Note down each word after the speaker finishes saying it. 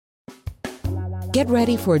Get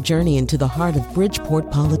ready for a journey into the heart of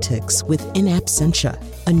Bridgeport politics with In Absentia,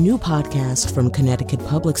 a new podcast from Connecticut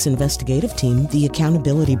Public's investigative team, The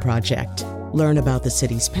Accountability Project. Learn about the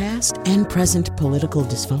city's past and present political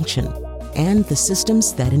dysfunction and the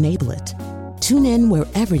systems that enable it. Tune in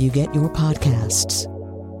wherever you get your podcasts.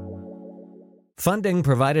 Funding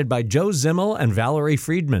provided by Joe Zimmel and Valerie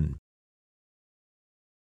Friedman.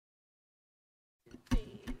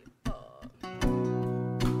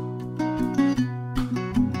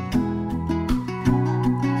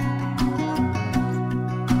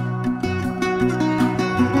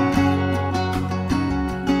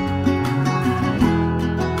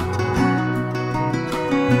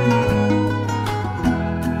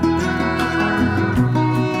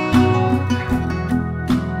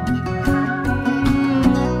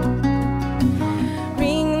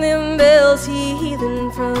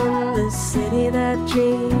 From the city that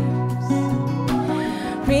dreams,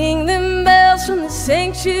 ring them bells from the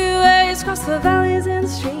sanctuaries across the valleys and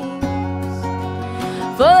streams,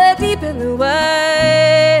 for they're deep in the wide,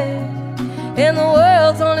 and the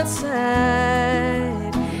world's on its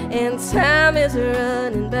side, and time is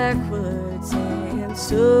running backwards, and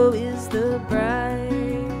so is the bride.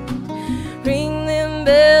 Ring them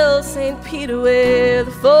bells, St. Peter, where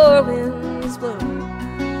the four winds blow.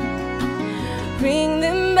 Ring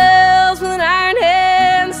them bells with an iron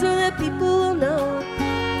hand so that people will know.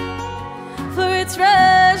 For it's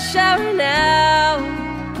rush hour now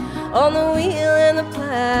on the wheel and the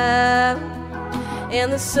plow,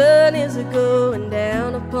 and the sun is a-going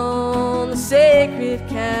down upon the sacred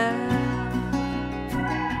cow.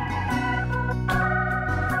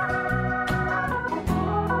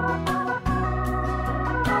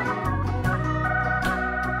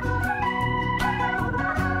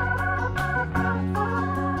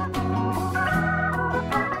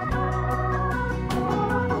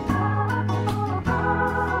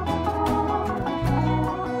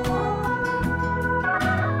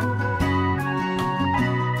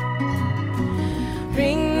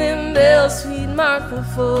 Sweet Martha,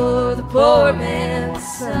 for the poor man's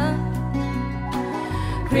son.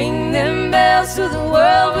 Ring them bells so the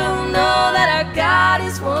world will know that our God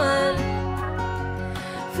is one.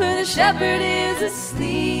 For the shepherd is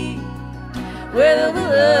asleep where the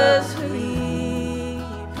willows weep,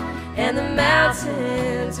 and the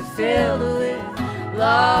mountains are filled with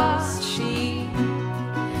lost sheep.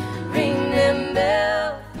 Ring them bells.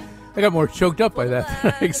 I got more choked up by that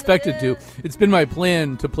than I expected to. It's been my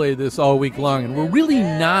plan to play this all week long, and we're really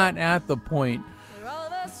not at the point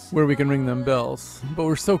where we can ring them bells, but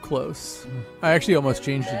we're so close. I actually almost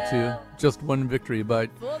changed it to Just One Victory by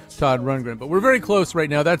Todd Rundgren, but we're very close right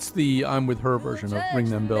now. That's the I'm With Her version of Ring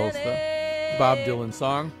Them Bells, the Bob Dylan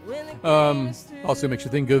song. Also makes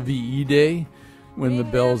you think of VE Day, when the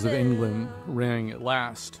bells of England rang at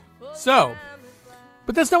last. So,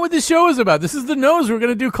 but that's not what this show is about. This is The Nose. We're going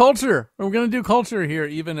to do culture. We're going to do culture here,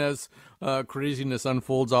 even as craziness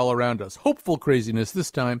unfolds all around us. Hopeful craziness this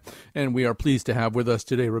time. And we are pleased to have with us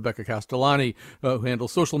today Rebecca Castellani, who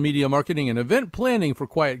handles social media marketing and event planning for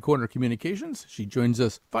Quiet Corner Communications. She joins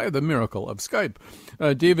us via the miracle of Skype.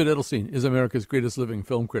 David Edelstein is America's greatest living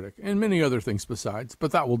film critic, and many other things besides,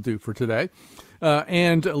 but that will do for today.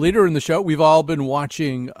 And later in the show, we've all been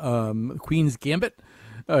watching Queen's Gambit,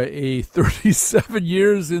 a 37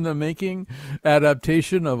 years in the making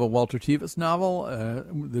adaptation of a Walter Tevis novel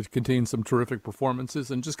that contains some terrific performances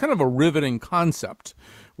and just kind of a riveting concept,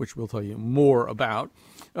 which we'll tell you more about.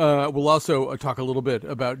 We'll also talk a little bit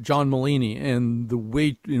about John Mulaney and the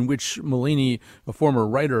way in which Mulaney, a former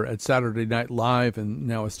writer at Saturday Night Live and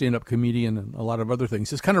now a stand-up comedian and a lot of other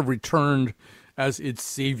things, has kind of returned as its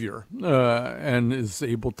savior, and is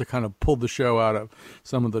able to kind of pull the show out of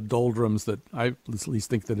some of the doldrums that I at least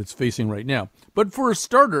think that it's facing right now. But for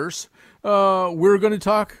starters, we're going to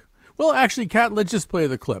talk, well, actually, Kat, let's just play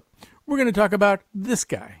the clip. We're going to talk about this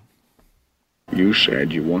guy. You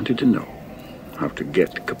said you wanted to know how to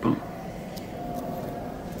get Capone.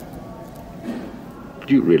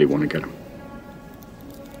 Do you really want to get him?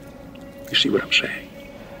 You see what I'm saying?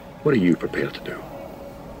 What are you prepared to do?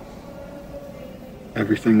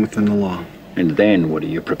 Everything within the law. And then what are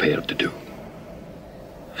you prepared to do?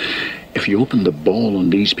 If you open the ball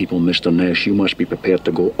on these people, Mr. Nash, you must be prepared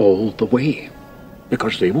to go all the way.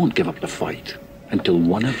 Because they won't give up the fight until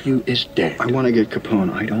one of you is dead. I want to get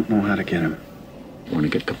Capone. I don't know how to get him. You want to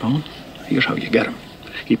get Capone? Here's how you get him.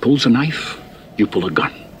 He pulls a knife, you pull a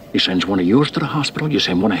gun. He sends one of yours to the hospital, you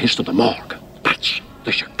send one of his to the morgue. That's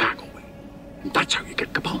the Chicago way. And that's how you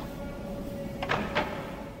get Capone.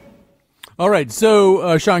 All right,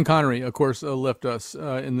 so Sean Connery, of course, left us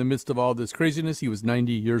in the midst of all this craziness. He was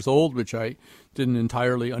 90 years old, which I didn't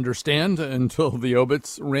entirely understand until the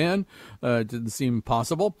obits ran. It didn't seem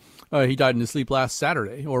possible. He died in his sleep last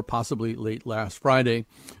Saturday, or possibly late last Friday.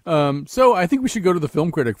 So I think we should go to the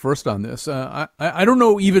film critic first on this. I don't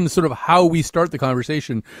know even sort of how we start the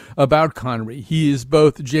conversation about Connery. He is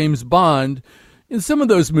both James Bond. In some of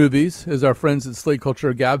those movies, as our friends at Slate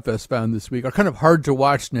Culture Gabfest found this week, are kind of hard to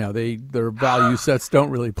watch now. Their value sets don't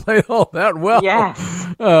really play all that well. Yes.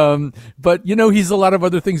 But, he's a lot of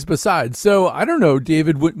other things besides. So I don't know,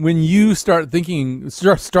 David, when you started thinking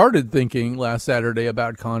last Saturday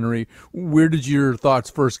about Connery, where did your thoughts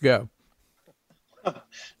first go?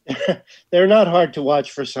 They're not hard to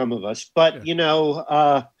watch for some of us. But,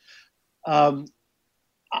 I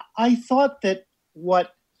thought that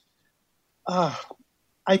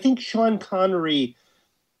I think Sean Connery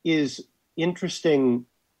is interesting,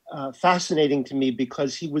 fascinating to me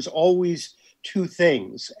because he was always two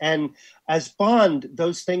things. And as Bond,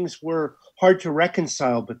 those things were hard to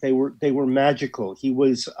reconcile, but they were magical. He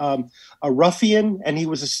was a ruffian and he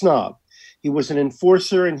was a snob. He was an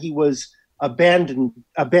enforcer and he was a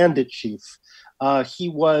bandit chief. He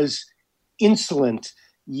was insolent,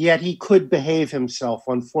 yet he could behave himself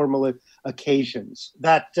on formal occasions.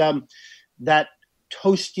 That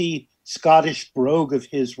toasty Scottish brogue of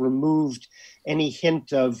his removed any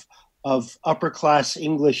hint of upper-class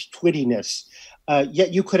English twittiness.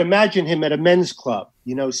 Yet you could imagine him at a men's club,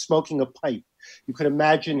 smoking a pipe. You could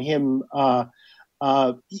imagine him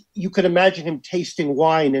tasting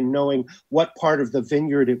wine and knowing what part of the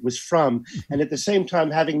vineyard it was from, and at the same time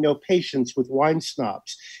having no patience with wine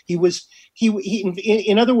snobs.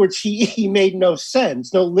 In other words, he made no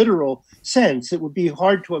sense, no literal sense. It would be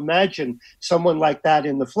hard to imagine someone like that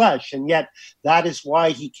in the flesh, and yet that is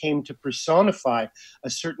why he came to personify a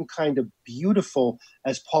certain kind of beautiful,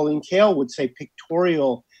 as Pauline Kael would say,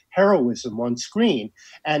 pictorial heroism on screen.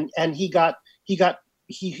 And he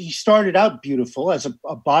started out beautiful as a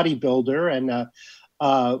bodybuilder and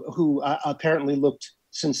who apparently looked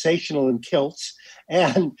sensational in kilts,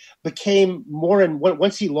 and became more and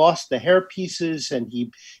once he lost the hair pieces and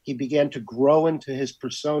he began to grow into his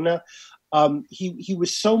persona, he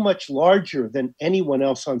was so much larger than anyone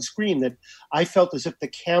else on screen that I felt as if the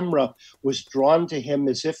camera was drawn to him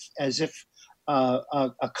as if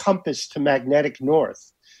a compass to magnetic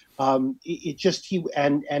north. His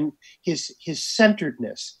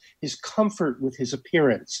centeredness, his comfort with his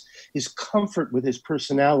appearance, his comfort with his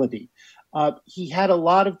personality. He had a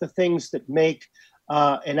lot of the things that make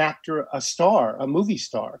an actor a star, a movie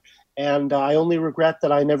star. And I only regret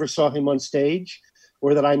that I never saw him on stage,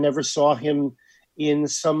 or that I never saw him in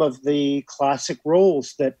some of the classic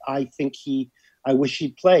roles that I wish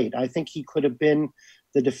he'd played. I think he could have been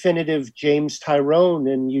the definitive James Tyrone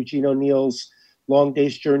in Eugene O'Neill's Long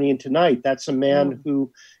Day's Journey into Night. That's a man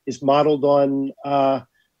who is modeled on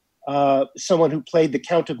someone who played the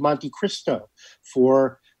Count of Monte Cristo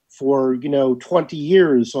for 20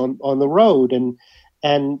 years on the road, and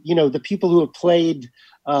the people who have played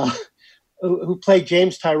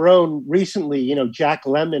James Tyrone recently, Jack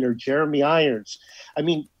Lemmon or Jeremy Irons. I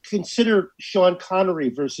mean, consider Sean Connery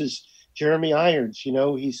versus Jeremy Irons.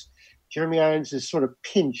 Jeremy Irons is sort of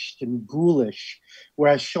pinched and ghoulish,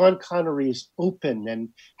 whereas Sean Connery is open and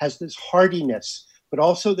has this hardiness, but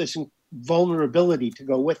also this vulnerability to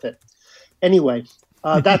go with it. Anyway,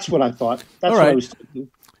 that's what I thought. That's what I was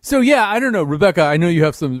thinking. So, yeah, I don't know, Rebecca, I know you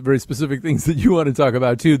have some very specific things that you want to talk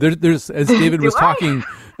about, too. There's as David was talking,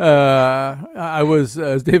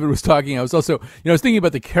 as David was talking, I was also, I was thinking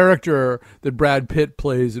about the character that Brad Pitt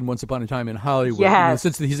plays in Once Upon a Time in Hollywood. Yes.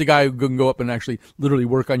 Since he's a guy who can go up and actually literally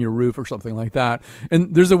work on your roof or something like that.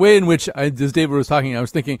 And there's a way in which, as David was talking, I was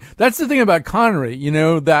thinking, that's the thing about Connery,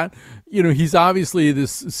 that he's obviously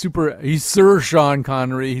he's Sir Sean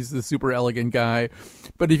Connery. He's the super elegant guy.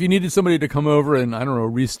 But if you needed somebody to come over and, I don't know,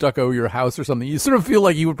 re-stucco your house or something, you sort of feel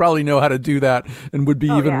like he would probably know how to do that and would be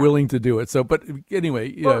willing to do it. So, but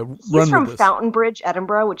anyway, run with this. He's from Fountainbridge,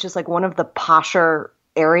 Edinburgh, which is like one of the posher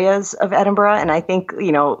areas of Edinburgh. And I think,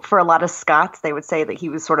 for a lot of Scots, they would say that he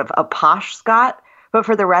was sort of a posh Scot. But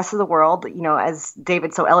for the rest of the world, as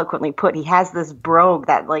David so eloquently put, he has this brogue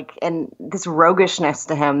and this roguishness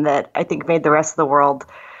to him that I think made the rest of the world,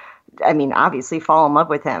 obviously fall in love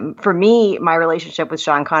with him. For me, my relationship with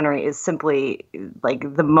Sean Connery is simply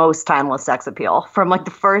the most timeless sex appeal. From the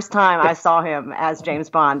first time I saw him as James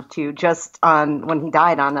Bond to just when he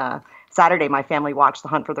died on a Saturday, my family watched The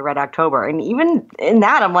Hunt for the Red October. And even in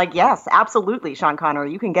that, I'm like, yes, absolutely, Sean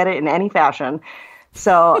Connery, you can get it in any fashion.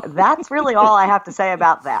 So that's really all I have to say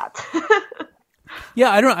about that.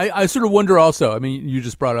 Yeah, I sort of wonder also. I mean, you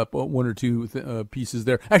just brought up one or two pieces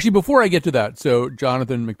there. Actually, before I get to that, so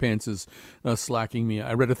Jonathan McPants is slacking me.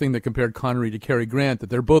 I read a thing that compared Connery to Cary Grant, that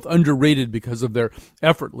they're both underrated because of their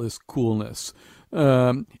effortless coolness.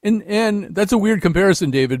 And that's a weird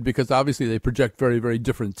comparison, David, because obviously they project very, very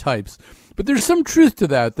different types. But there's some truth to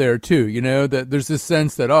that there, too, that there's this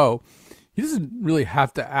sense that, he doesn't really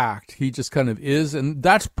have to act. He just kind of is. And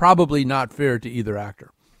that's probably not fair to either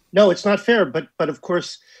actor. No, it's not fair. But of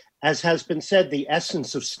course, as has been said, the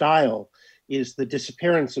essence of style is the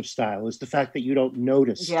disappearance of style, is the fact that you don't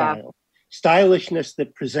notice style. Stylishness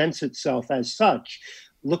that presents itself as such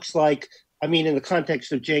looks like, in the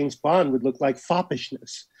context of James Bond, would look like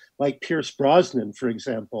foppishness, like Pierce Brosnan, for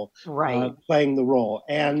example, playing the role.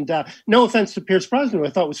 And no offense to Pierce Brosnan, who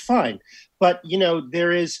I thought was fine. But,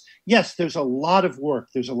 there's a lot of work.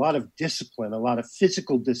 There's a lot of discipline, a lot of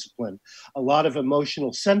physical discipline, a lot of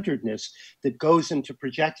emotional centeredness that goes into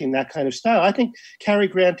projecting that kind of style. I think Cary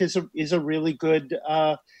Grant is a really good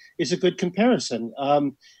comparison.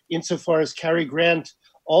 Insofar as Cary Grant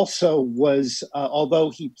also was, although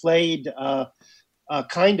he played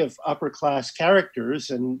kind of upper class characters,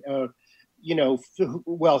 and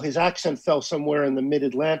his accent fell somewhere in the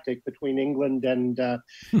mid-Atlantic between England and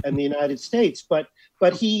the United States, but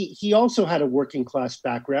he also had a working class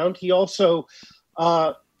background. He also,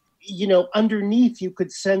 underneath you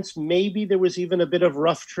could sense maybe there was even a bit of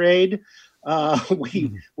rough trade.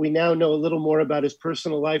 We now know a little more about his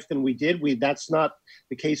personal life than we did. That's not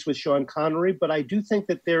the case with Sean Connery, but I do think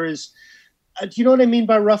that there is. Do you know what I mean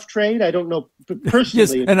by rough trade? I don't know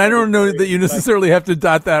personally. Yes, and I don't know that you necessarily have to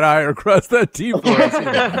dot that I or cross that T for us.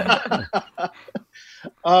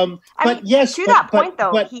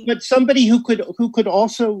 But somebody who could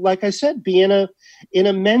also, like I said, be in a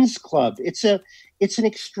men's club. It's an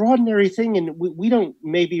extraordinary thing, and we don't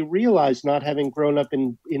maybe realize, not having grown up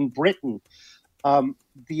in Britain,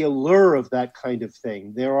 the allure of that kind of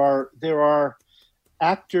thing. There are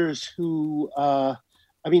actors who.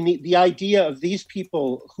 The idea of these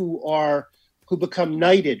people who become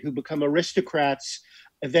knighted, who become aristocrats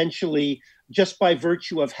eventually, just by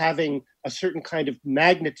virtue of having a certain kind of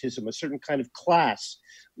magnetism, a certain kind of class,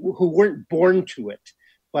 who weren't born to it,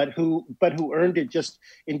 but who earned it just,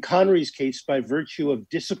 in Connery's case, by virtue of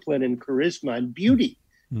discipline and charisma and beauty.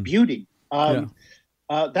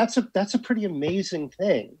 That's a pretty amazing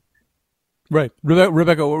thing. Right.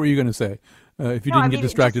 Rebecca, what were you going to say if you didn't get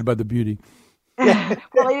distracted by the beauty? Well,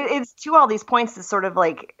 it's to all these points, this sort of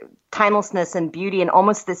like timelessness and beauty, and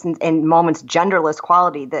almost this in moments genderless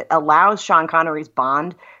quality that allows Sean Connery's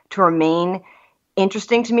Bond to remain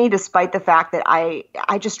interesting to me, despite the fact that I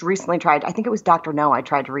just recently tried, I think it was Dr. No, I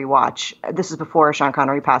tried to rewatch. This is before Sean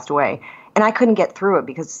Connery passed away, and I couldn't get through it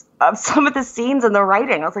because of some of the scenes and the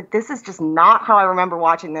writing. I was like, this is just not how I remember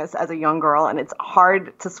watching this as a young girl, and it's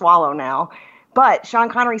hard to swallow now. But Sean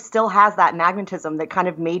Connery still has that magnetism that kind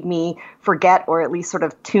of made me forget, or at least sort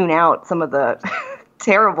of tune out, some of the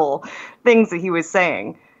terrible things that he was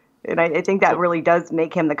saying. And I think that really does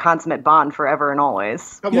make him the consummate Bond forever and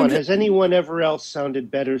always. Come on, has anyone ever else sounded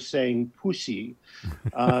better saying pussy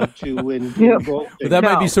to win? That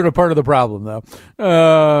might be sort of part of the problem, though.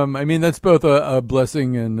 That's both a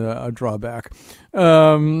blessing and a drawback.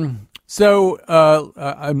 So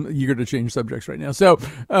I'm eager to change subjects right now. So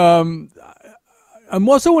I'm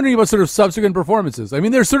also wondering about sort of subsequent performances.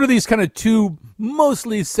 There's sort of these kind of two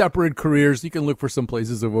mostly separate careers. You can look for some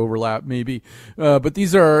places of overlap, maybe. But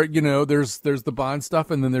these are, there's the Bond stuff,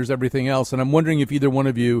 and then there's everything else. And I'm wondering if either one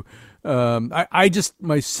of you,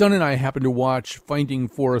 my son and I happened to watch Finding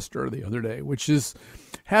Forrester the other day, which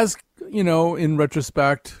has, in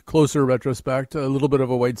closer retrospect, a little bit of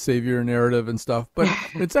a white savior narrative and stuff, but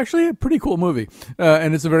it's actually a pretty cool movie.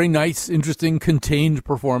 And it's a very nice, interesting, contained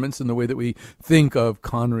performance in the way that we think of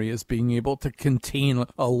Connery as being able to contain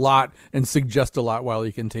a lot and suggest a lot while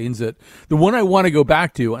he contains it. The one I want to go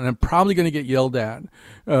back to, and I'm probably going to get yelled at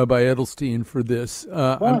by Edelstein for this.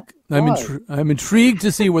 I'm intrigued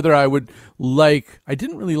to see whether I would I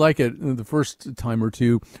didn't really like it the first time or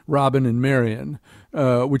two, Robin and Marion,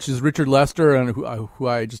 which is Richard Lester, and who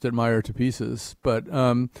I just admire to pieces. But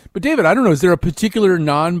David, I don't know, is there a particular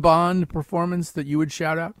non-Bond performance that you would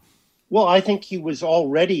shout out? Well, I think he was all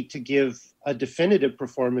ready to give a definitive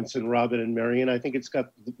performance in Robin and Marion. I think it's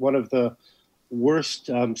got one of the worst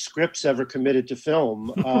scripts ever committed to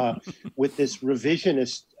film, with this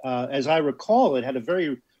revisionist, as I recall, it had a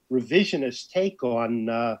very revisionist take on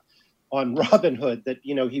Robin Hood, that,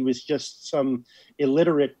 he was just some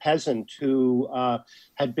illiterate peasant who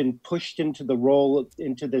had been pushed into the role,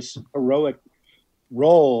 into this heroic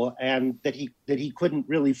role, and that he couldn't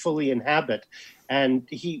really fully inhabit, and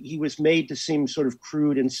he was made to seem sort of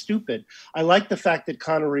crude and stupid. I like the fact that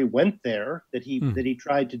Connery went there, that he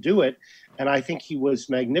tried to do it, and I think he was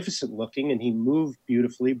magnificent looking and he moved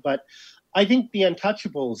beautifully. But I think The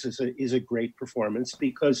Untouchables is a great performance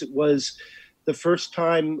because it was the first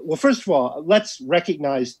time. Well, first of all, let's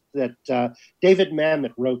recognize that David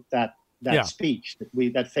Mamet wrote that speech,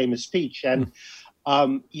 that famous speech, and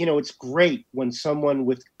it's great when someone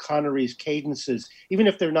with Connery's cadences, even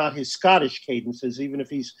if they're not his Scottish cadences, even if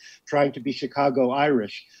he's trying to be Chicago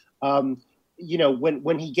Irish,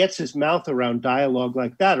 when he gets his mouth around dialogue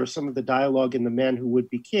like that, or some of the dialogue in The Man Who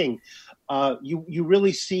Would Be King, you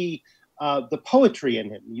really see the poetry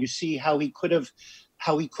in him. You see how he could have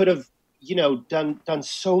done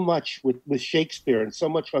so much with Shakespeare and so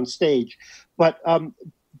much on stage, but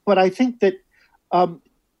I think that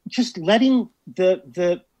just letting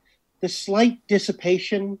the slight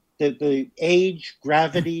dissipation, the age,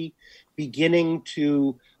 gravity, beginning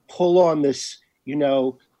to pull on this,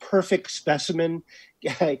 perfect specimen,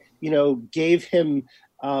 gave him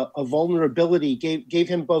a vulnerability, gave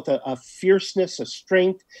him both a fierceness, a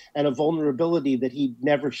strength, and a vulnerability that he'd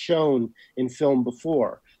never shown in film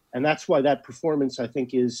before. And that's why that performance, I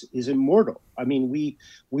think, is immortal. I mean, we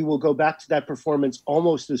will go back to that performance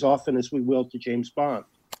almost as often as we will to James Bond.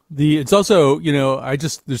 It's also,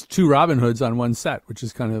 there's two Robin Hoods on one set, which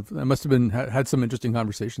is kind of, I must have been had some interesting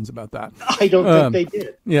conversations about that. I don't think they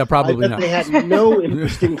did. Yeah, probably not. They had no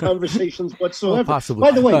interesting conversations whatsoever. Well, possibly.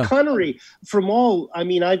 By the way, Connery,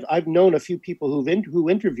 I've known a few people who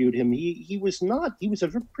interviewed him. He was a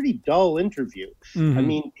pretty dull interview. Mm-hmm. I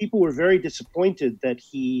mean, people were very disappointed that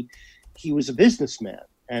he was a businessman,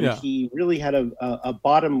 and he really had a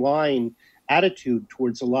bottom line attitude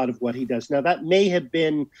towards a lot of what he does. Now, that may have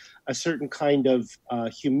been a certain kind of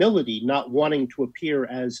humility, not wanting to appear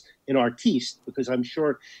as an artiste, because I'm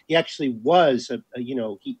sure he actually was,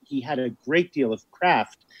 he had a great deal of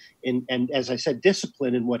craft and as I said,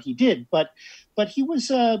 discipline in what he did. But he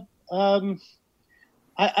was, I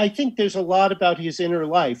think there's a lot about his inner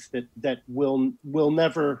life that we'll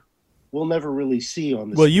never really see on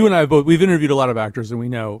this. Well, you and I we've interviewed a lot of actors, and we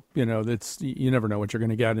know, that's, you never know what you're going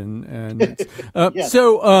to get. And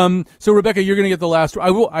So Rebecca, you're going to get the last.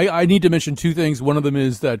 I need to mention two things. One of them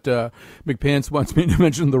is that McPants wants me to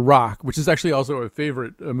mention The Rock, which is actually also a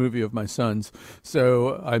favorite movie of my son's.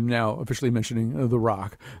 So I'm now officially mentioning The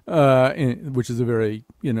Rock, which is a very,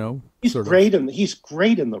 he's great in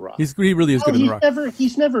The Rock. He really is good in The Rock.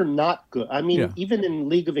 He's never not good. I mean, even in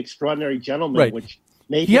League of Extraordinary Gentlemen, right. Which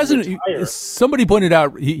he hasn't. Somebody pointed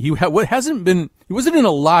out he wasn't in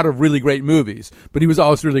a lot of really great movies, but he was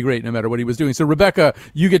always really great no matter what he was doing. So Rebecca,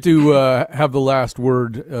 you get to have the last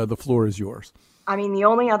word. The floor is yours. I mean, the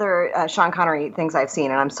only other Sean Connery things I've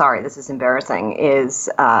seen, and I'm sorry, this is embarrassing, is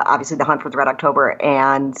obviously The Hunt for the Red October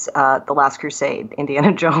and The Last Crusade,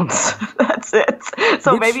 Indiana Jones. That's it.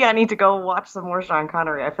 So maybe I need to go watch some more Sean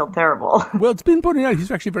Connery. I feel terrible. Well, it's been pointed out he's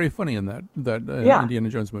actually very funny in that Indiana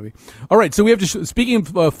Jones movie. All right, so we have to. Speaking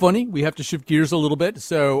of funny, we have to shift gears a little bit.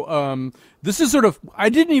 So this is sort of. I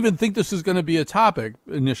didn't even think this was going to be a topic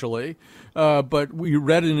initially, but we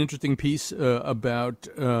read an interesting piece about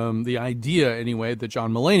the idea, anyway, that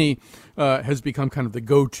John Mulaney has become kind of the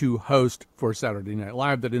go-to host for Saturday Night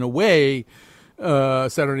Live. That in a way,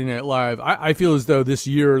 Saturday Night Live, I feel as though this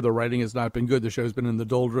year the writing has not been good. The show's been in the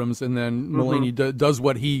doldrums, and then Mulaney does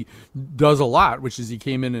what he does a lot, which is he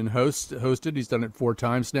came in and hosted. He's done it 4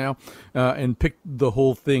 times now, and picked the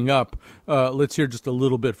whole thing up. Let's hear just a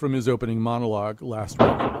little bit from his opening monologue last week.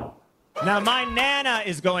 Now, my Nana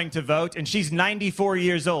is going to vote, and she's 94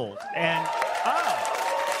 years old. And,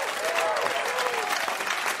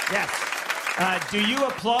 yes. Do you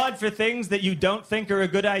applaud for things that you don't think are a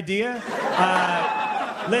good idea?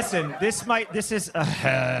 Listen, this is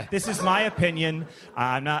my opinion.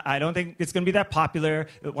 I don't think it's going to be that popular.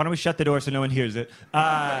 Why don't we shut the door so no one hears it?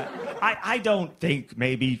 I don't think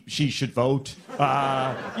maybe she should vote.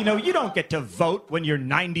 You don't get to vote when you're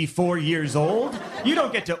 94 years old. You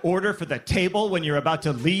don't get to order for the table when you're about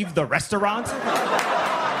to leave the restaurant.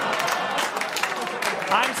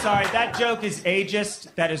 I'm sorry, that joke is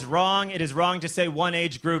ageist. That is wrong. It is wrong to say one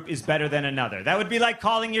age group is better than another. That would be like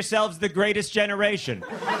calling yourselves the greatest generation. We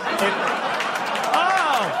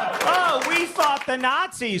fought the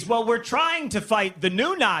Nazis. Well, we're trying to fight the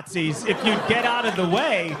new Nazis if you'd get out of the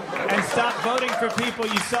way and stop voting for people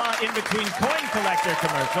you saw in between coin collector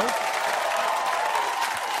commercials.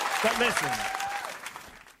 But listen.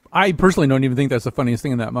 I personally don't even think that's the funniest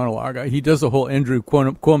thing in that monologue. He does the whole Andrew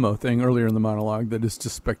Cuomo thing earlier in the monologue that is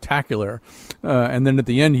just spectacular. And then at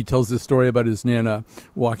the end, he tells this story about his Nana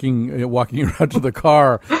walking around to the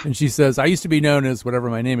car, and she says, "I used to be known as whatever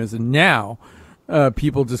my name is, and now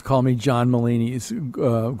people just call me John Mulaney's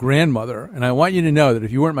grandmother. And I want you to know that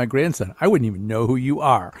if you weren't my grandson, I wouldn't even know who you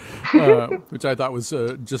are," which I thought was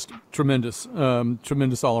just tremendous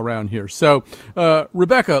all around here. So,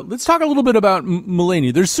 Rebecca, let's talk a little bit about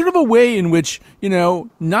Mulaney. There's sort of a way in which,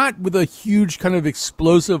 not with a huge kind of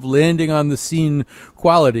explosive landing on the scene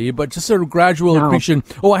quality, but just sort of gradual accretion.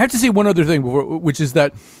 Oh, I have to say one other thing before, which is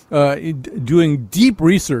that doing deep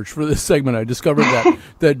research for this segment, I discovered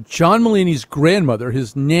that John Mulaney's grandmother,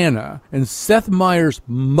 his Nana, and Seth Meyers'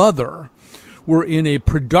 mother were in a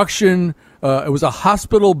production. It was a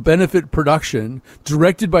hospital benefit production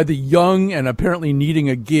directed by the young and apparently needing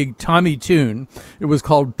a gig Tommy Tune. It was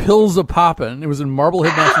called Pills A Poppin'. It was in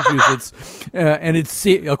Marblehead, Massachusetts, and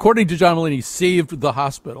according to John Mulaney, saved the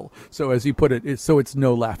hospital. So as he put it, it's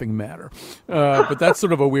no laughing matter. But that's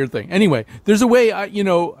sort of a weird thing. Anyway, there's a way,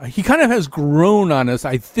 he kind of has grown on us,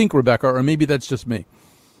 I think, Rebecca, or maybe that's just me.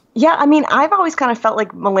 Yeah, I mean, I've always kind of felt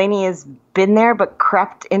like Mulaney has been there, but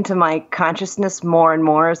crept into my consciousness more and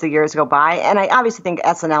more as the years go by. And I obviously think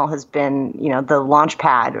SNL has been, the launch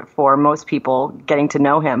pad for most people getting to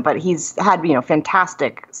know him. But he's had,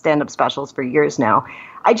 fantastic stand-up specials for years now.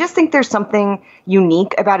 I just think there's something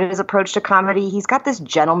unique about his approach to comedy. He's got this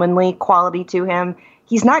gentlemanly quality to him.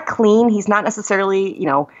 He's not clean. He's not necessarily,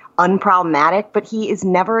 unproblematic, but he is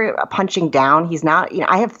never punching down. He's not,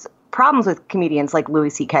 I have problems with comedians like Louis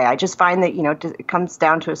C.K. I just find that, it comes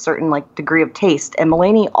down to a certain degree of taste. And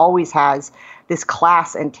Mulaney always has this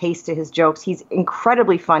class and taste to his jokes. He's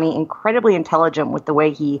incredibly funny, incredibly intelligent with the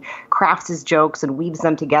way he crafts his jokes and weaves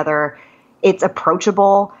them together. It's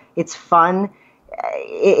approachable. It's fun.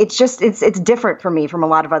 It's different for me from a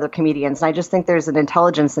lot of other comedians. And I just think there's an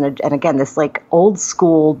intelligence and again, this old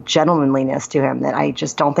school gentlemanliness to him that I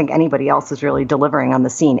just don't think anybody else is really delivering on the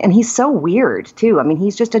scene. And he's so weird too. I mean,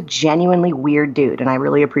 he's just a genuinely weird dude. And I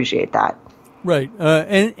really appreciate that. Right.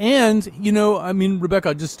 And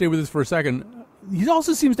Rebecca, just stay with us for a second. He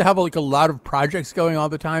also seems to have a lot of projects going all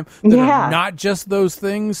the time that are not just those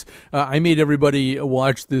things. I made everybody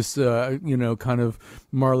watch this, kind of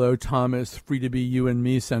Marlo Thomas, Free to Be You and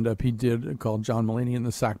Me send-up he did called John Mulaney and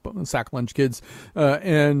the Sack Lunch Kids.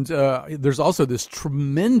 And there's also this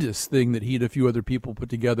tremendous thing that he and a few other people put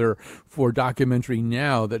together for Documentary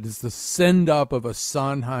Now that is the send-up of a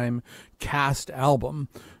Sondheim cast album.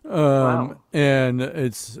 Wow. And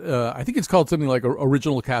it's I think it's called something like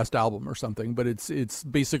Original Cast Album or something, but it's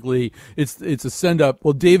basically it's a send up.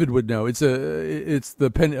 Well, David would know. It's send up of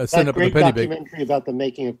the Penny documentary about the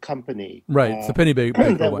making of Company. Right, it's the Penny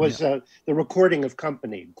Baker that one, was the recording of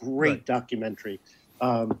Company. Great documentary.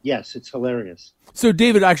 Yes, it's hilarious. So,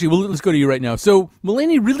 David, actually, let's go to you right now. So,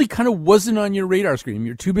 Mulaney really kind of wasn't on your radar screen.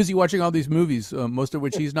 You're too busy watching all these movies, most of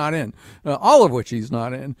which he's not in, all of which he's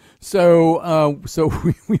not in. So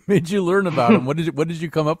we made you learn about him. What did you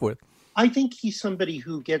come up with? I think he's somebody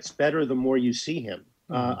who gets better the more you see him.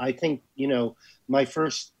 I think my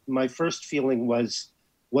first feeling was,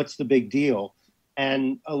 what's the big deal?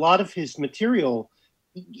 And a lot of his material.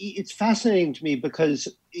 It's fascinating to me because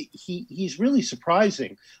he's really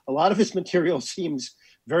surprising. A lot of his material seems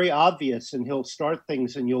very obvious, and he'll start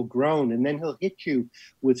things and you'll groan, and then he'll hit you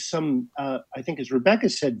with some, I think, as Rebecca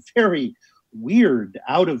said, very weird,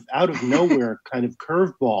 out of nowhere kind of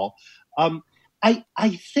curveball. I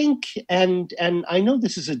think, and I know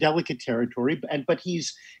this is a delicate territory, but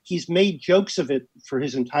he's made jokes of it for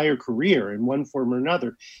his entire career in one form or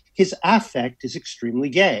another. His affect is extremely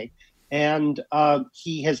gay. And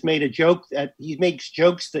he has made a joke that he makes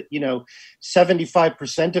jokes that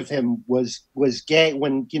 75% of him was gay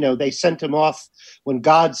when they sent him off, when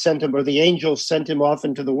God sent him or the angels sent him off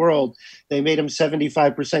into the world. They made him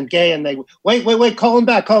 75% gay, and they wait, call him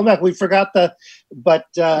back, we forgot but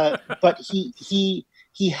he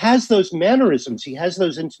has those mannerisms, he has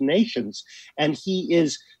those intonations, and he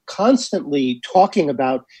is constantly talking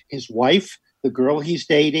about his wife, the girl he's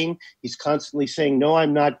dating. He's constantly saying, no,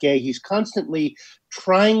 I'm not gay. He's constantly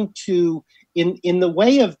trying to, in the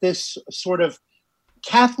way of this sort of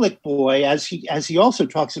Catholic boy, as he also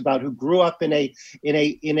talks about, who grew up in an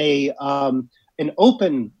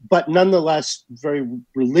open but nonetheless very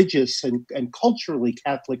religious and culturally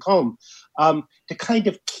Catholic home, to kind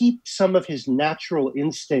of keep some of his natural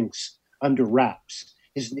instincts under wraps,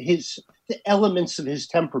 the elements of his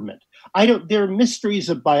temperament. There are mysteries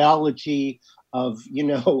of biology of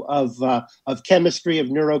chemistry, of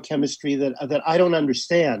neurochemistry that I don't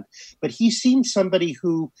understand. But he seems somebody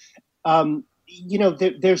who,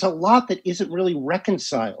 there's a lot that isn't really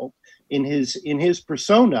reconciled in his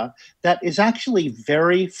persona that is actually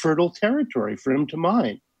very fertile territory for him to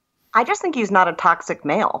mine. I just think he's not a toxic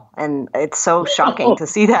male, and it's so shocking to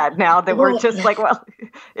see that now that we're just like, well,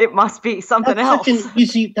 it must be something else.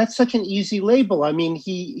 That's such an easy label. I mean,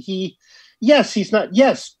 he's not.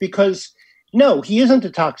 Yes, because no, he isn't a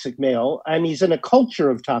toxic male, and he's in a culture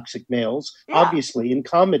of toxic males, obviously in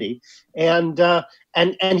comedy, and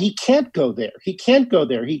he can't go there. He can't go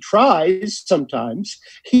there. He tries sometimes.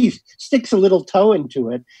 He sticks a little toe into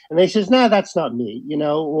it, and he says, "Nah, that's not me,"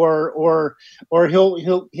 or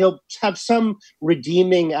he'll have some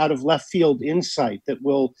redeeming out of left field insight that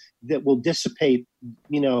will dissipate,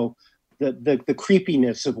 the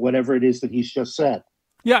creepiness of whatever it is that he's just said.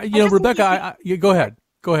 Yeah, Rebecca, go ahead.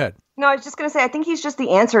 Go ahead. No, I was just going to say, I think he's just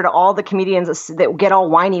the answer to all the comedians that get all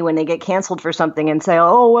whiny when they get canceled for something and say,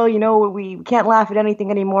 oh, well, we can't laugh at anything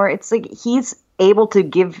anymore. It's like he's able to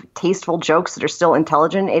give tasteful jokes that are still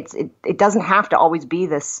intelligent. It doesn't have to always be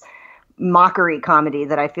this mockery comedy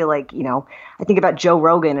that I feel like, I think about Joe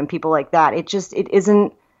Rogan and people like that.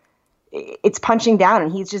 It's punching down,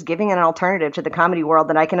 and he's just giving an alternative to the comedy world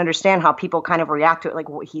that I can understand how people kind of react to it. Like,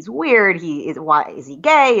 he's weird. Why is he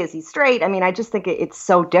gay? Is he straight? I mean, I just think it's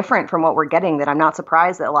so different from what we're getting that I'm not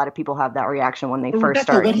surprised that a lot of people have that reaction when they first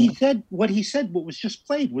start. What was just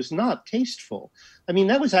played was not tasteful. I mean,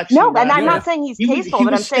 that was actually no, and I'm not saying he's tasteful,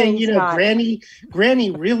 but I'm saying he's not.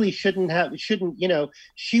 Granny really shouldn't.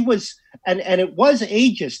 She was, and it was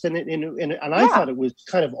ageist, and I thought it was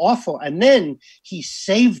kind of awful. And then he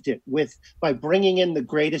saved it by bringing in the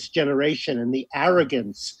greatest generation and the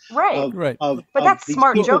arrogance of that's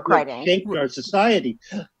smart joke writing. Shaped our society,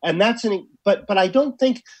 and that's but I don't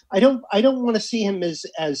want to see him as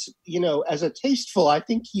a tasteful. I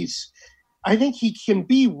think he can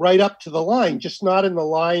be right up to the line, just not in the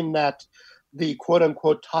line that the quote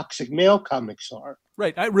unquote toxic male comics are.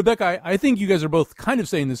 Right. Rebecca, I think you guys are both kind of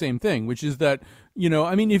saying the same thing, which is that,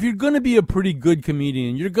 if you're going to be a pretty good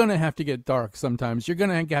comedian, you're going to have to get dark sometimes. You're going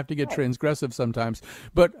to have to get transgressive sometimes.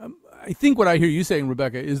 But I think what I hear you saying,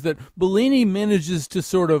 Rebecca, is that Mulaney manages to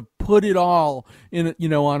sort of put it all in,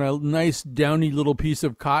 on a nice downy little piece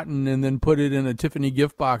of cotton and then put it in a Tiffany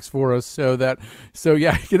gift box for us so he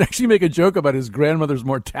can actually make a joke about his grandmother's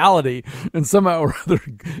mortality and somehow or other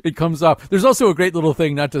it comes off. There's also a great little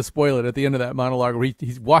thing, not to spoil it, at the end of that monologue where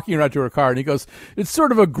he's walking around to her car and he goes, it's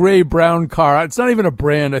sort of a gray-brown car. It's not even a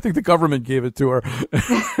brand. I think the government gave it to her.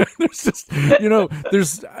 There's just,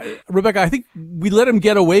 Rebecca, I think we let him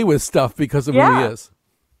get away with stuff because of who he is.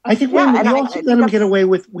 I think we also let him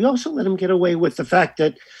get away with the fact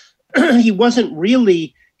that he was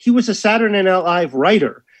a Saturday Night Live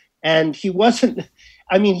writer, and he wasn't.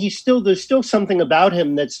 I mean, there's still something about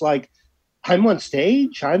him that's like, I'm on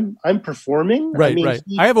stage, I'm performing. Right, right.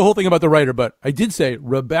 I have a whole thing about the writer, but I did say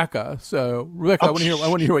Rebecca. So Rebecca, I want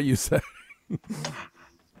to hear what you say.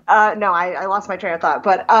 No, I lost my train of thought,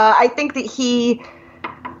 but I think that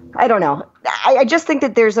I don't know. I just think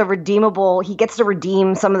that there's he gets to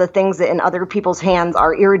redeem some of the things that in other people's hands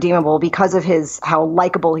are irredeemable because of how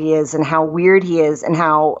likable he is and how weird he is and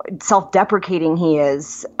how self-deprecating he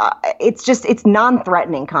is. It's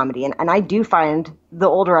non-threatening comedy. And I do find, the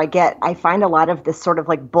older I get, I find a lot of this sort of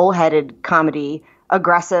like bullheaded comedy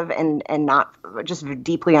aggressive and not just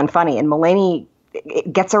deeply unfunny. And Mulaney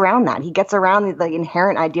gets around that. He gets around the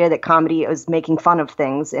inherent idea that comedy is making fun of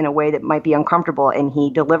things in a way that might be uncomfortable, and he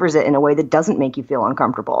delivers it in a way that doesn't make you feel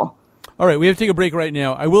uncomfortable. All right, we have to take a break right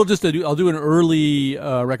now. I'll do an early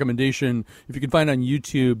recommendation. If you can find on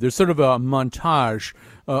YouTube, there's sort of a montage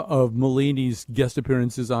of Mulaney's guest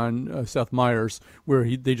appearances on Seth Meyers, where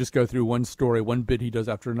they just go through one story, one bit he does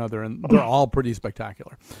after another, and they're all pretty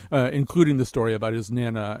spectacular, including the story about his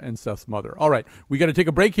Nana and Seth's mother. All right, we got to take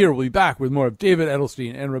a break here. We'll be back with more of David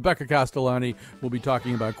Edelstein and Rebecca Castellani. We'll be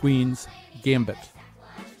talking about Queen's Gambit.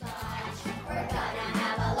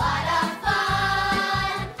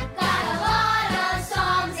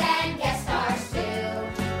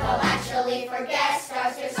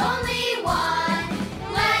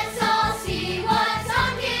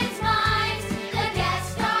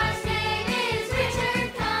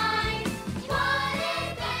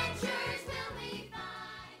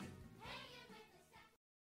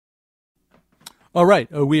 All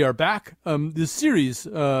right, we are back. This series,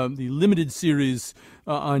 the limited series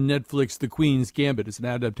on Netflix, The Queen's Gambit, is an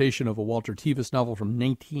adaptation of a Walter Tevis novel from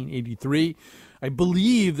 1983. I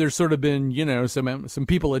believe there's sort of been, some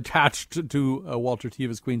people attached to Walter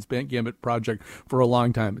Tevis' Queen's Gambit project for a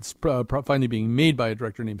long time. It's finally being made by a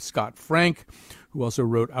director named Scott Frank, who also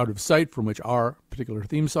wrote Out of Sight, from which our particular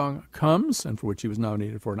theme song comes, and for which he was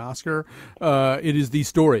nominated for an Oscar. It is the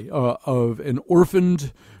story of an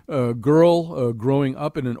orphaned girl growing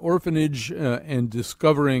up in an orphanage and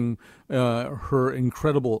discovering her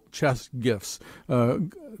incredible chess gifts,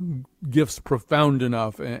 gifts profound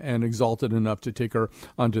enough and exalted enough to take her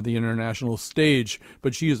onto the international stage.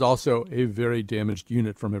 But she is also a very damaged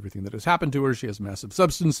unit from everything that has happened to her. She has massive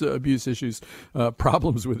substance abuse issues,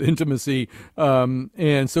 problems with intimacy.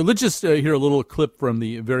 And so let's just hear a little clip from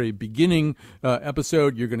the very beginning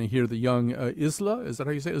episode. You're going to hear the young Isla, is that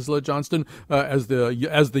how you say it? Isla Johnston, as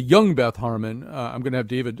the young Beth Harmon. I'm going to have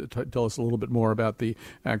David tell us a little bit more about the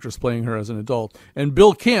actress playing her as an adult. And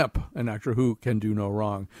Bill Camp, an actor who can do no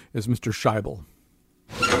wrong, is Mr. Scheibel.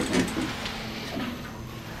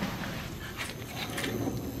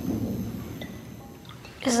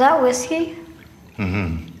 Is that whiskey?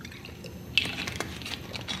 Mm-hmm.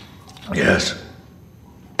 Yes.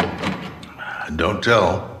 Don't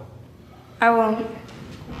tell. I won't.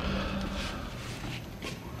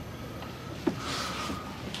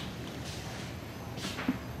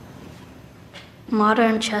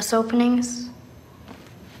 Modern chess openings?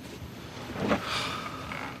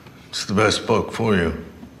 It's the best book for you.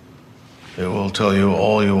 It will tell you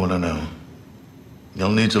all you want to know.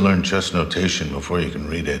 You'll need to learn chess notation before you can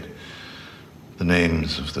read it. The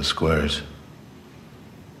names of the squares.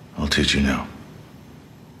 I'll teach you now.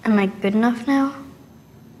 Am I good enough now?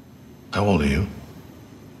 How old are you?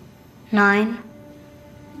 9.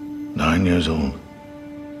 9 years old.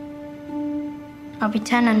 I'll be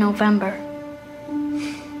 10 in November.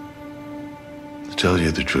 To tell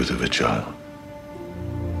you the truth of it, child,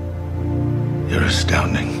 you're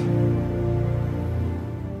astounding.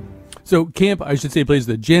 So Camp, I should say, plays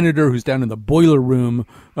the janitor who's down in the boiler room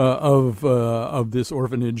of this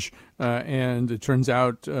orphanage, and it turns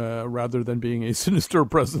out, rather than being a sinister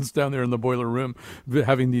presence down there in the boiler room,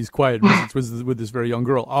 having these quiet visits with this very young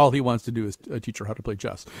girl, all he wants to do is teach her how to play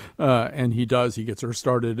chess, and he does. He gets her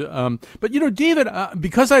started. But David,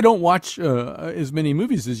 because I don't watch as many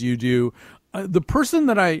movies as you do, the person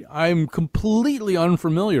that I'm completely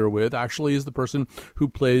unfamiliar with actually is the person who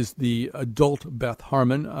plays the adult Beth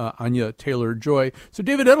Harmon, Anya Taylor-Joy. So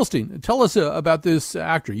David Edelstein, tell us about this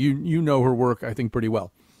actor. You know her work, I think, pretty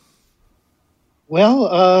well. Well,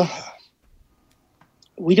 I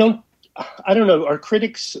don't know, are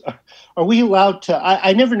critics, are we allowed to,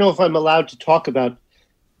 I never know if I'm allowed to talk about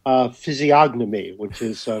physiognomy, which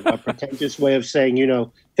is a pretentious way of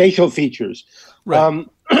saying, facial features. Right.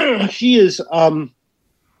 She is, her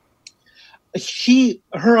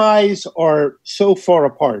eyes are so far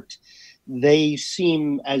apart. They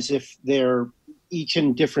seem as if they're each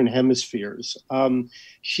in different hemispheres.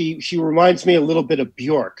 She reminds me a little bit of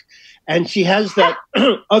Bjork, and she has that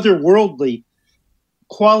otherworldly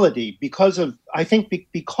quality because of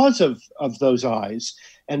those eyes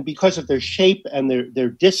and because of their shape and their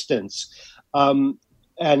distance.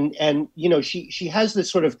 And she has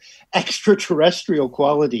this sort of extraterrestrial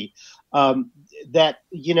quality that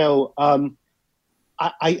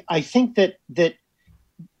I think that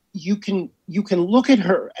you can look at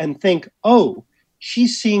her and think, oh,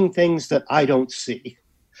 she's seeing things that I don't see.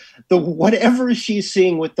 Whatever she's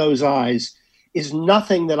seeing with those eyes is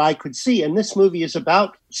nothing that I could see. And this movie is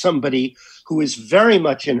about somebody who is very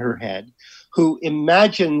much in her head, who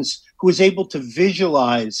is able to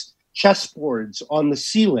visualize chessboards on the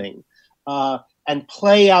ceiling and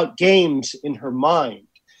play out games in her mind,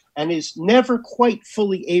 and is never quite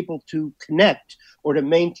fully able to connect or to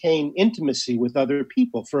maintain intimacy with other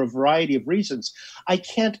people for a variety of reasons. I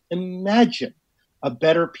can't imagine a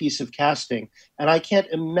better piece of casting, and I can't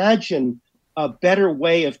imagine a better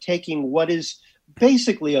way of taking what is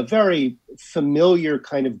basically a very familiar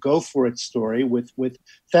kind of go for it story with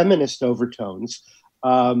feminist overtones.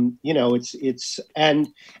 It's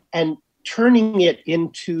turning it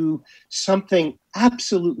into something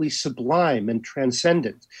absolutely sublime and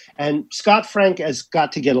transcendent. And Scott Frank has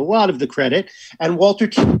got to get a lot of the credit, and Walter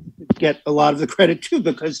get a lot of the credit too,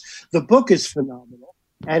 because the book is phenomenal.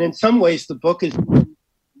 And in some ways, the book is more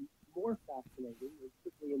fascinating,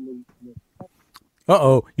 particularly in the text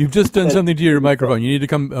Uh-oh, you've just done something to your microphone. You need to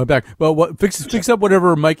come back. Well, fix up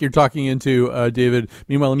whatever mic you're talking into, David.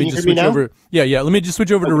 Meanwhile, let me just switch over. Yeah. Let me just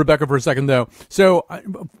switch over to Rebecca for a second, though. So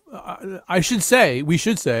we should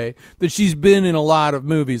say that she's been in a lot of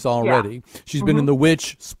movies already. Yeah. She's been in The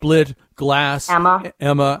Witch, Split, Glass, Emma.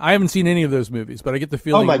 I haven't seen any of those movies, but I get the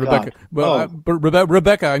feeling, Rebecca. But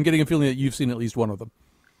Rebecca, I'm getting a feeling that you've seen at least one of them.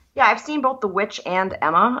 Yeah, I've seen both The Witch and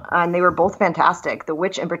Emma, and they were both fantastic. The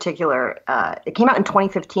Witch in particular, it came out in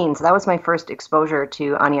 2015, so that was my first exposure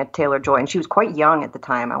to Anya Taylor-Joy, and she was quite young at the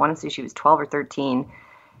time. I want to say she was 12 or 13,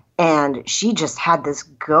 and she just had this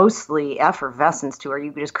ghostly effervescence to her.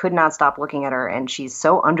 You just could not stop looking at her, and she's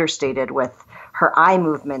so understated with her eye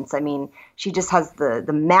movements. I mean, she just has the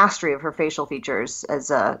mastery of her facial features,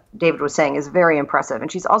 as David was saying, is very impressive.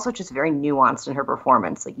 And she's also just very nuanced in her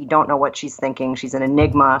performance. Like, you don't know what she's thinking. She's an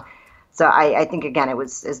enigma. So I think, again, it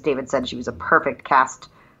was, as David said, she was a perfect cast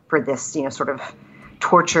for this, sort of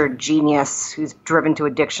tortured genius who's driven to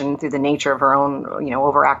addiction through the nature of her own,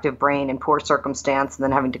 overactive brain and poor circumstance, and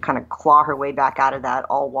then having to kind of claw her way back out of that,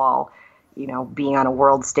 all while being on a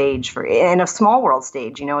world stage in a small world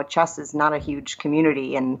stage. Chess is not a huge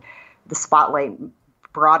community, and the spotlight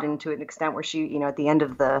broadened to an extent where she, at the end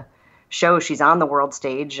of the show, she's on the world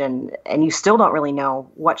stage, and you still don't really know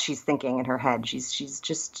what she's thinking in her head. She's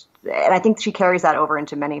just, and I think she carries that over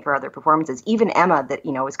into many of her other performances. Even Emma, that,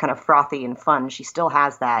 is kind of frothy and fun, she still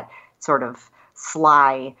has that sort of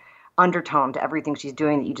sly undertone to everything she's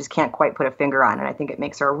doing that you just can't quite put a finger on. And I think it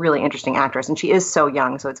makes her a really interesting actress. And she is so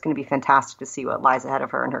young, so it's going to be fantastic to see what lies ahead of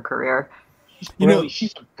her in her career.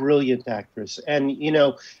 She's a brilliant actress. And,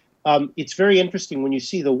 it's very interesting when you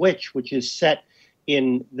see The Witch, which is set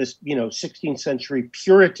in this, 16th century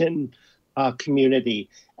Puritan community.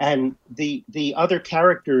 And the other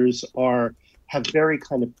characters have very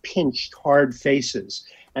kind of pinched, hard faces.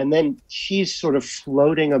 And then she's sort of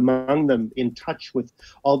floating among them, in touch with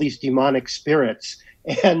all these demonic spirits.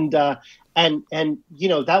 And that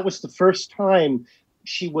was the first time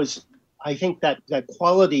she was, I think that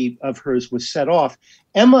quality of hers was set off.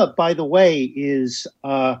 Emma, by the way, is,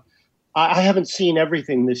 I haven't seen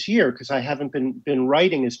everything this year because I haven't been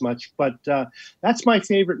writing as much, but that's my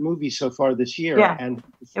favorite movie so far this year. Yeah, and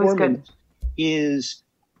it was good.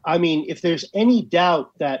 If there's any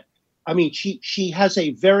doubt that, she has a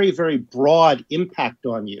very, very broad impact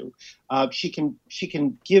on you. She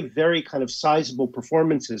can give very kind of sizable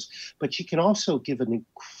performances, but she can also give an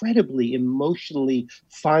incredibly emotionally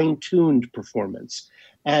fine-tuned performance.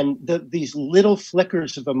 And these little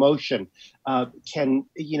flickers of emotion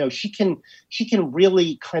she can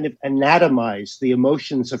really kind of anatomize the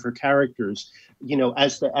emotions of her characters,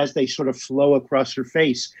 as they sort of flow across her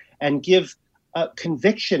face, and give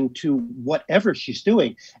conviction to whatever she's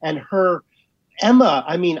doing. And her Emma,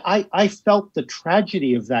 I felt the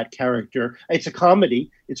tragedy of that character. It's a comedy.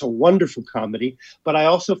 It's a wonderful comedy. But I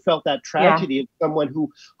also felt that tragedy of someone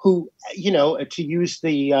who to use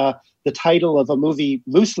the title of a movie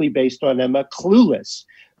loosely based on Emma, Clueless,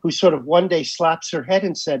 who sort of one day slaps her head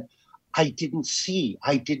and said, I didn't see,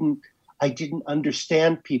 I didn't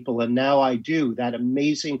understand people, and now I do. That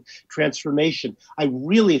amazing transformation. I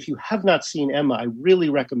really, if you have not seen Emma, I really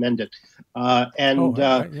recommend it. I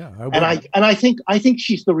think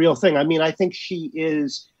she's the real thing. I think she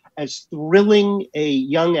is as thrilling a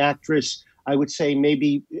young actress. I would say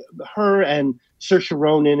maybe her and Saoirse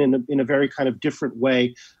Ronan in a very kind of different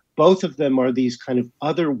way. Both of them are these kind of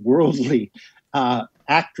otherworldly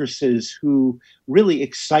actresses who really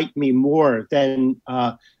excite me more than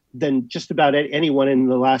just about anyone in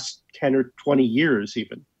the last 10 or 20 years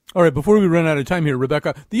even. All right, before we run out of time here,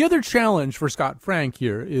 Rebecca, the other challenge for Scott Frank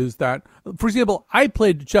here is that, for example, I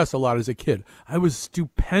played chess a lot as a kid. I was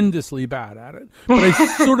stupendously bad at it. But I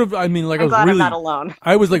sort of, I'm not alone.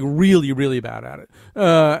 I was like really, really bad at it.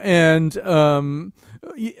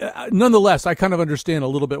 Nonetheless, I kind of understand a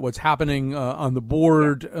little bit what's happening on the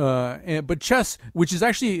board. But chess, which is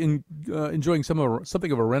actually enjoying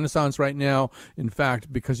something of a renaissance right now. In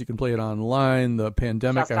fact, because you can play it online, the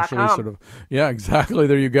pandemic actually sort of, exactly.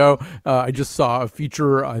 There you go. I just saw a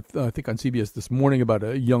feature, I think on CBS this morning, about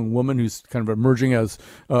a young woman who's kind of emerging as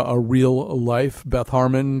a real life Beth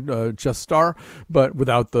Harmon chess star, but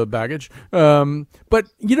without the baggage. But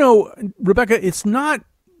Rebecca, it's not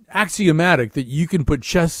axiomatic that you can put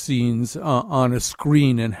chess scenes on a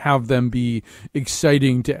screen and have them be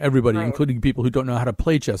exciting to everybody, right, including people who don't know how to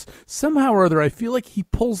play chess. Somehow or other, I feel like he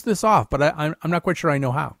pulls this off, but I'm not quite sure I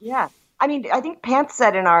know how. Yeah. I think Pants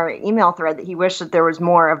said in our email thread that he wished that there was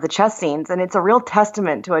more of the chess scenes, and it's a real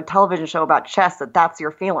testament to a television show about chess that that's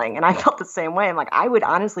your feeling. And I felt the same way. I'm like, I would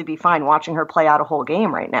honestly be fine watching her play out a whole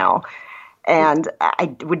game right now. And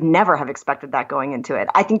I would never have expected that going into it.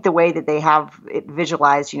 I think the way that they have it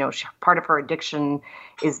visualized, part of her addiction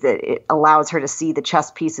is that it allows her to see the chess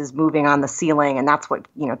pieces moving on the ceiling. And that's what,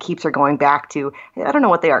 keeps her going back to, I don't know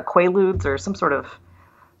what they are, Quaaludes or some sort of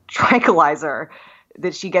tranquilizer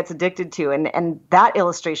that she gets addicted to. And that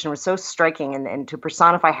illustration was so striking. And to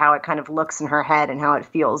personify how it kind of looks in her head and how it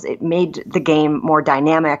feels, it made the game more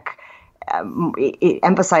dynamic. It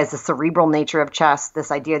emphasized the cerebral nature of chess,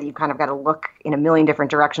 this idea that you kind of got to look in a million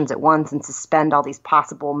different directions at once and suspend all these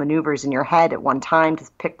possible maneuvers in your head at one time to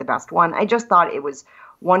pick the best one. I just thought it was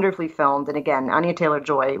wonderfully filmed. And again, Anya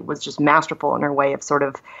Taylor-Joy was just masterful in her way of sort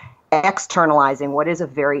of externalizing what is a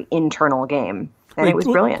very internal game. And it was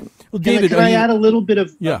brilliant. Well, David, can I add a little bit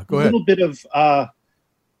of, go ahead.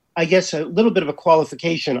 I guess a little bit of a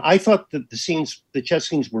qualification. I thought that the chess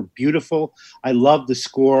scenes were beautiful. I loved the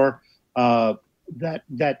score. I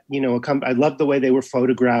love the way they were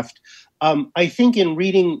photographed. I think in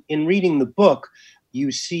reading the book,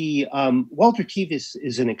 you see Walter Tevis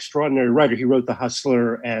is an extraordinary writer. He wrote The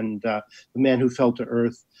Hustler and The Man Who Fell to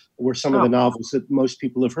Earth were some of the novels that most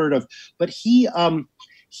people have heard of. But he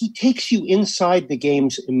takes you inside the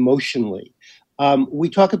games emotionally. We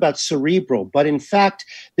talk about cerebral, but in fact,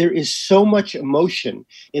 there is so much emotion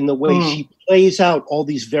in the way she plays out all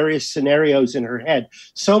these various scenarios in her head.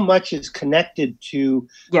 So much is connected to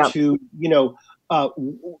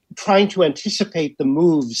trying to anticipate the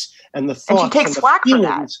moves and the thoughts and the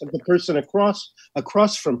feelings of the person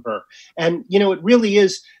across from her. And, it really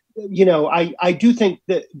is, I do think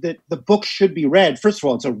that the book should be read. First of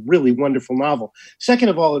all, it's a really wonderful novel. Second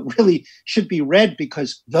of all, it really should be read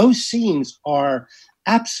because those scenes are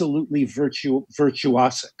absolutely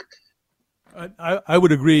virtuosic. I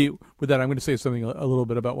would agree with that. I'm going to say something a little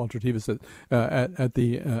bit about Walter Tevis at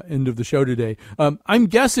the end of the show today. I'm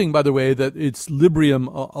guessing, by the way, that it's Librium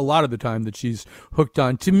a lot of the time that she's hooked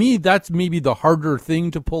on. To me, that's maybe the harder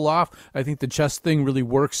thing to pull off. I think the chess thing really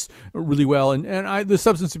works really well, and the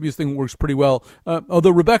substance abuse thing works pretty well.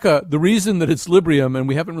 Although, Rebecca, the reason that it's Librium, and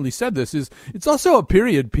we haven't really said this, is it's also a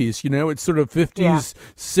period piece. It's sort of 50s,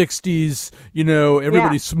 60s.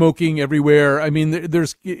 Everybody's smoking everywhere. I mean,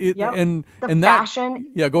 there's and that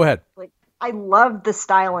fashion. Yeah, go ahead. I love the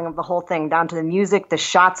styling of the whole thing, down to the music, the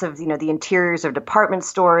shots of, the interiors of department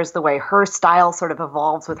stores, the way her style sort of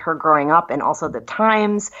evolves with her growing up, and also the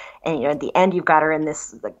times. And, at the end, you've got her in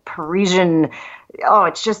this Parisian,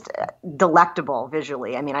 it's just delectable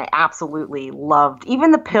visually. I mean, I absolutely loved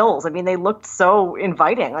even the pills. I mean, they looked so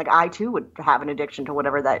inviting. Like, I too would have an addiction to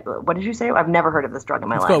whatever what did you say? I've never heard of this drug in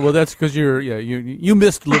my life. Well, that's because you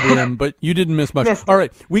missed Librium, but you didn't miss much. All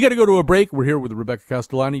right, we got to go to a break. We're here with Rebecca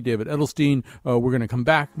Castellani, David Edelstein. We're going to come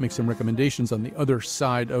back, make some recommendations on the other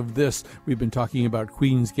side of this. We've been talking about The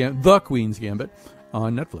Queen's Gambit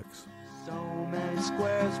on Netflix. So many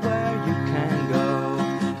squares where you can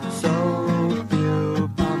go, so few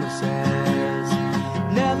promises.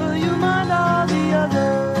 Never you mind all the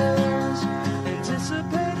others,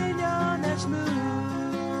 anticipating your next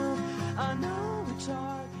move. I know it's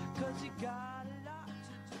hard, 'cause you got a lot to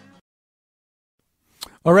do.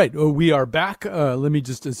 All right, we are back. Let me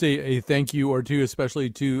just say a thank you or two,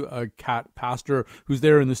 especially to Kat Pastor, who's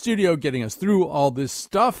there in the studio getting us through all this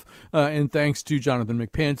stuff. And thanks to Jonathan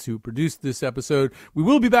McPants, who produced this episode. We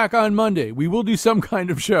will be back on Monday. We will do some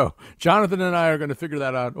kind of show. Jonathan and I are going to figure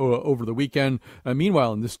that out over the weekend.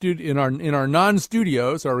 Meanwhile, in the in our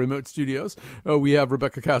non-studios, our remote studios, we have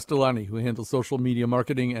Rebecca Castellani, who handles social media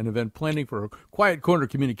marketing and event planning for Quiet Corner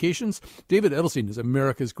Communications. David Edelstein is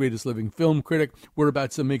America's greatest living film critic. We're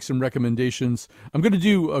about to make some recommendations. I'm going to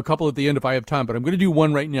do a couple at the end if I have time, but I'm going to do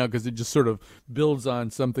one right now because it just sort of builds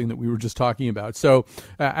on something that we were just talking about. So,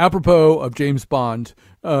 apropos of James Bond,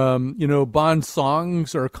 Bond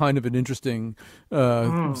songs are kind of an interesting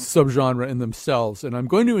subgenre in themselves, and I'm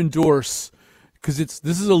going to endorse, because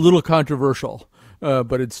this is a little controversial,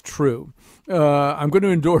 but it's true. I'm going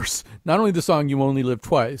to endorse not only the song "You Only Live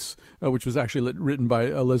Twice," which was actually written by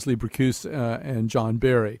Leslie Bricusse and John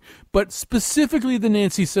Barry, but specifically the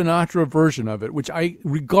Nancy Sinatra version of it, which I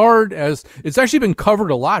regard as, it's actually been covered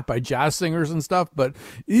a lot by jazz singers and stuff, but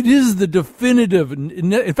it is the definitive.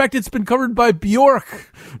 In fact, it's been covered by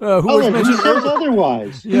Bjork, who was mentioned. Who says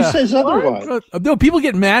otherwise? Yeah. Who says otherwise? No, people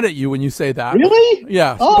get mad at you when you say that. Really?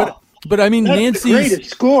 Yeah. Oh. But But I mean, That's Nancy's the greatest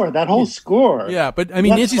score. That whole score. Yeah, but I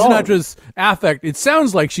mean, Nancy Sinatra's affect. It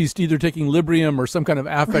sounds like she's either taking Librium or some kind of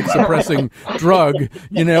affect suppressing drug.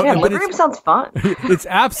 You know, Yeah, but Librium sounds fun. It's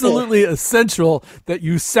absolutely essential that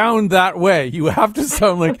you sound that way. You have to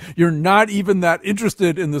sound like you're not even that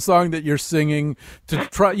interested in the song that you're singing to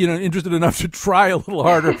try. You know, interested enough to try a little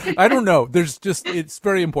harder. I don't know. There's just it's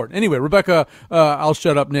very important. Anyway, Rebecca, I'll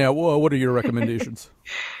shut up now. What are your recommendations?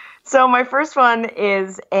 So my first one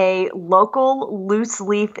is a local loose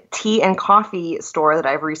leaf tea and coffee store that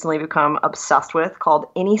I've recently become obsessed with called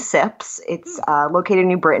Any Sips. It's located in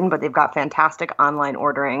New Britain, but they've got fantastic online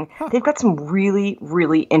ordering. They've got some really,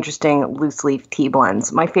 really interesting loose leaf tea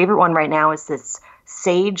blends. My favorite one right now is this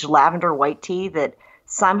sage lavender white tea that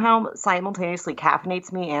somehow simultaneously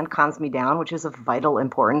caffeinates me and calms me down, which is of vital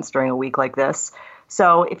importance during a week like this.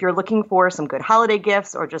 So if you're looking for some good holiday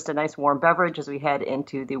gifts or just a nice warm beverage as we head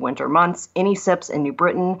into the winter months, Any Sips in New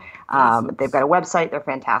Britain. They've got a website. They're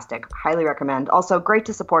fantastic. Highly recommend. Also, great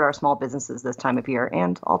to support our small businesses this time of year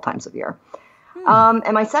and all times of year.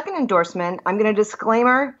 And my second endorsement, I'm going to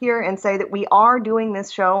disclaimer here and say that we are doing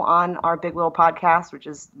this show on our Big Little podcast, which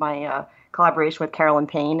is my collaboration with Carolyn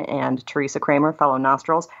Payne and Teresa Kramer, fellow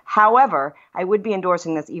Nostrils. However, I would be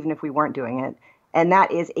endorsing this even if we weren't doing it. And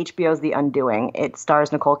that is HBO's The Undoing. It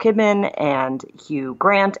stars Nicole Kidman and Hugh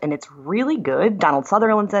Grant, and it's really good. Donald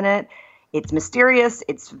Sutherland's in it. It's mysterious.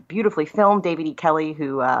 It's beautifully filmed. David E. Kelley,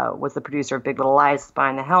 who was the producer of Big Little Lies, is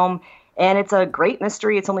behind the helm. And it's a great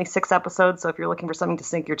mystery. It's only 6 episodes, so if you're looking for something to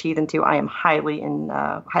sink your teeth into, I am highly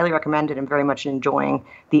recommended and very much enjoying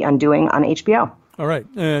The Undoing on HBO. All right.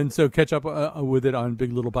 And so catch up with it on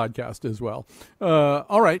Big Little Podcast as well.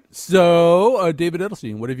 All right. So, David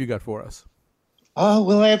Edelstein, what have you got for us?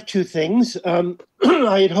 Well, I have 2 things.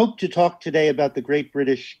 I had hoped to talk today about the Great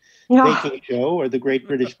British Baking Show or the Great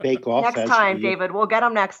British Bake Off. Next time, David. We'll get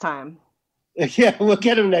them next time. Yeah, we'll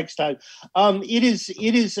get them next time. It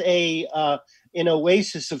is an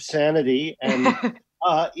oasis of sanity, and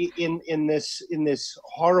in this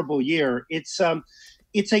horrible year, it's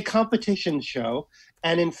a competition show,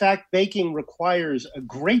 and in fact, baking requires a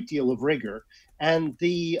great deal of rigor, and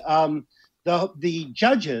the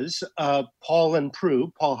judges, Paul and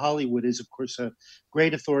Prue, Paul Hollywood is, of course, a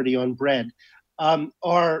great authority on bread,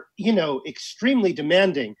 are, extremely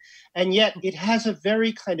demanding. And yet it has a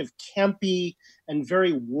very kind of campy and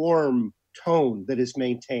very warm tone that is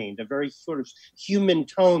maintained, a very sort of human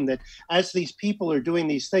tone that as these people are doing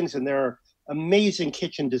these things, and there are amazing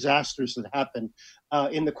kitchen disasters that happen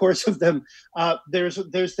in the course of them,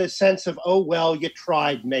 there's this sense of, oh, well, you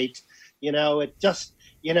tried, mate. It just...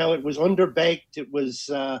 it was underbaked, it was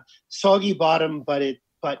soggy bottom,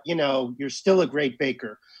 but you're still a great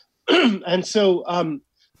baker. And so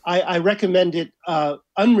I recommend it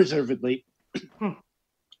unreservedly.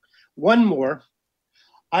 One more.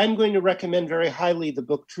 I'm going to recommend very highly the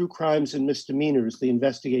book True Crimes and Misdemeanors, The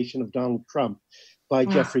Investigation of Donald Trump by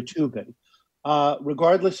Jeffrey Toobin.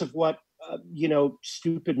 Regardless of what,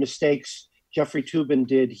 stupid mistakes Jeffrey Toobin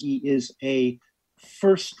did, he is a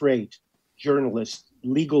first-rate journalist,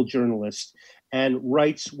 legal journalist, and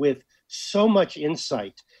writes with so much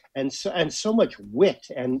insight and so much wit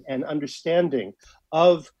and understanding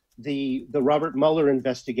of the Robert Mueller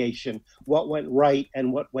investigation, what went right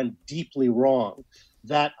and what went deeply wrong,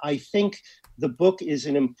 that I think the book is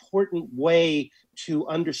an important way to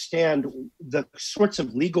understand the sorts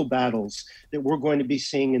of legal battles that we're going to be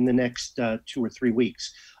seeing in the next 2 or 3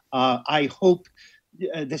 weeks. I hope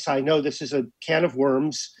I know this is a can of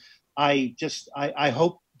worms. I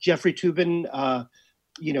hope Jeffrey Toobin,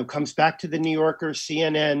 comes back to the New Yorker,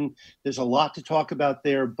 CNN. There's a lot to talk about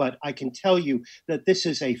there, but I can tell you that this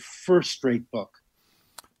is a first-rate book.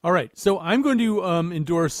 All right, so I'm going to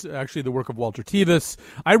endorse actually the work of Walter Tevis.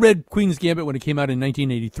 I read Queen's Gambit when it came out in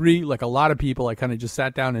 1983. Like a lot of people, I kind of just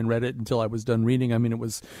sat down and read it until I was done reading. I mean,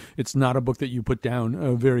 it's not a book that you put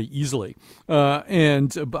down very easily.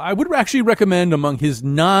 And I would actually recommend among his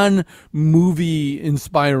non-movie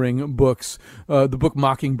inspiring books, the book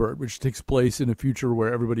Mockingbird, which takes place in a future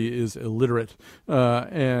where everybody is illiterate.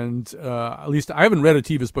 And at least I haven't read a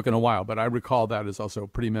Tevis book in a while, but I recall that is also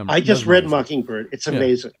pretty memorable. I just read Mockingbird. It's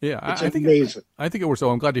amazing. Yeah, it's amazing. I think it was so.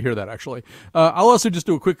 I'm glad to hear that, actually. I'll also just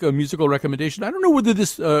do a quick musical recommendation. I don't know whether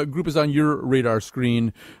this group is on your radar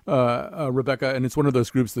screen, Rebecca, and it's one of those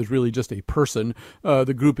groups that's really just a person.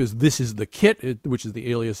 The group is This Is the Kit, which is the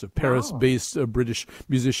alias of Paris-based British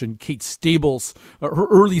musician Kate Stables. Her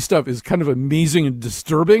early stuff is kind of amazing and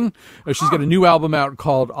disturbing. She's got a new album out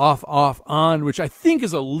called Off, Off, On, which I think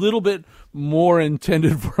is a little bit more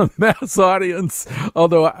intended for a mass audience.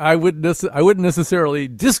 Although I wouldn't necessarily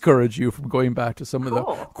discourage you from going back to some of the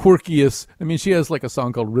quirkiest. I mean, she has like a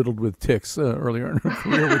song called "Riddled with Ticks" earlier in her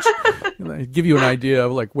career, which give you an idea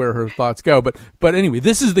of like where her thoughts go. But anyway,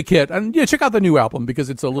 this is the Kit, and yeah, check out the new album because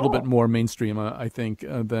it's a little bit more mainstream, I think,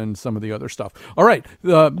 than some of the other stuff. All right,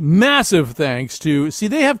 massive thanks to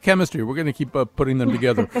they have chemistry. We're going to keep putting them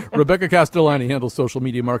together. Rebecca Castellani handles social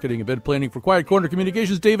media marketing, event planning for Quiet Corner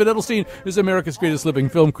Communications. David Edelstein is America's Greatest Living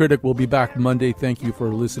Film Critic. We'll be back Monday. Thank you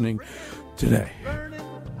for listening today.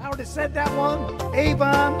 I already said that one.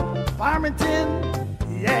 Avon, Farmington.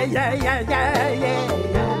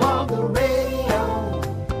 Yeah.